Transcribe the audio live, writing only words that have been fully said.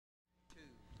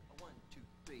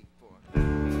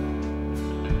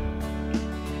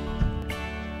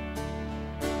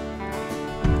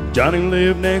Johnny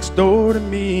lived next door to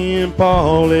me and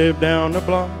Paul lived down the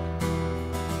block.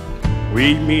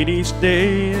 We'd meet each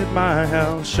day at my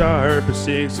house sharp at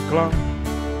 6 o'clock.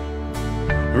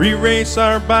 We race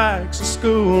our bikes to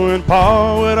school and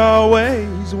Paul would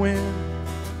always win.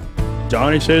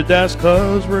 Johnny said that's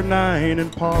 'cause we're 9 and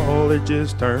Paul had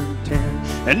just turned 10.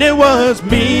 And it was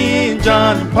me and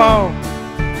John and Paul,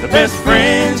 the best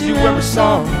friends you ever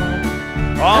saw.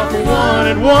 All for one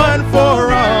and one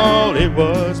for all. It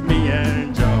was me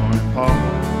and John and Paul.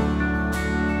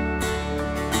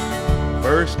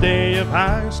 First day of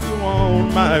high school,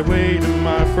 on my way to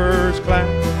my first class.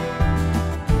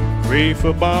 3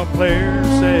 football players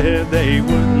said they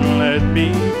wouldn't let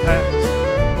me pass.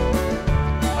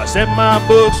 I set my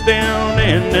books down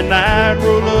and then I'd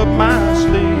roll up my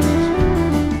sleeves.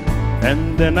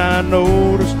 And then I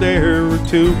noticed there were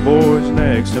 2 boys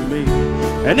next to me.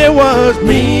 And it was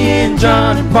me and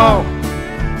John and Paul,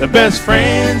 the best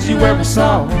friends you ever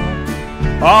saw.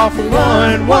 All for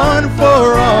one and one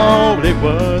for all. It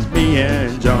was me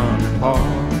and John and Paul.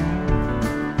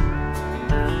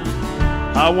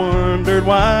 I wondered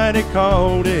why they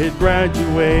called it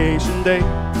graduation day.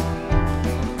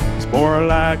 It's more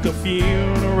like a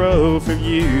funeral for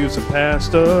youths that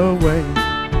passed away.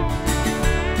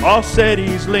 Paul said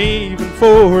he's leaving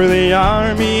for the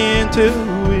army in 2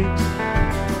 weeks.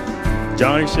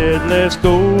 Johnny said, let's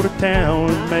go to town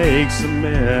and make some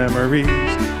memories.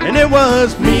 And it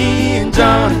was me and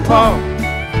John and Paul,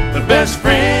 the best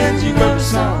friends you ever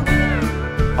saw.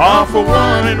 All for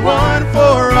one and one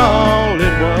for all.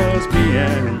 It was me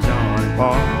and John and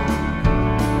Paul.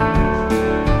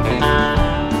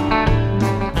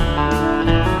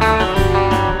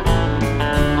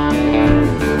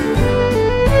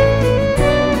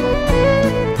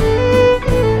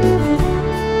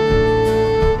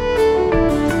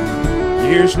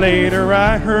 Years later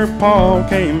I heard Paul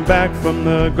came back from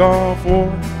the Gulf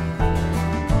War.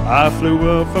 I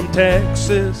flew up from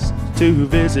Texas to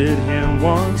visit him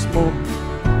once more.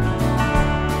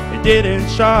 It didn't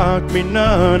shock me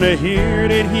none to hear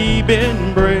that he'd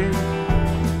been brave.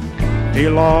 He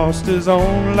lost his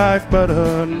own life but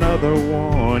another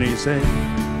one he saved.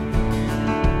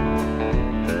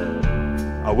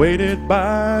 I waited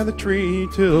by the tree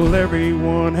till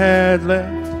everyone had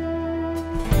left.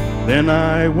 Then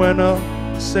I went up,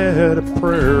 said a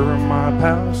prayer, and my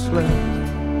pal slept.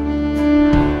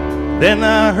 Then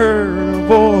I heard a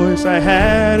voice I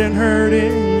hadn't heard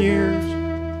in years.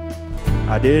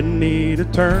 I didn't need to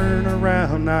turn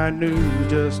around, I knew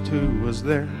just who was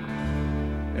there.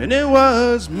 And it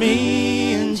was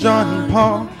me and John and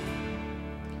Paul,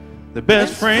 the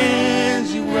best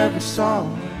friends you ever saw.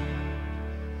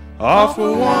 All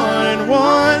for one and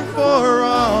one for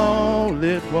all.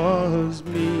 It was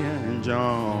me and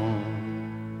John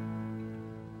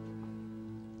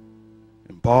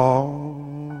and Paul.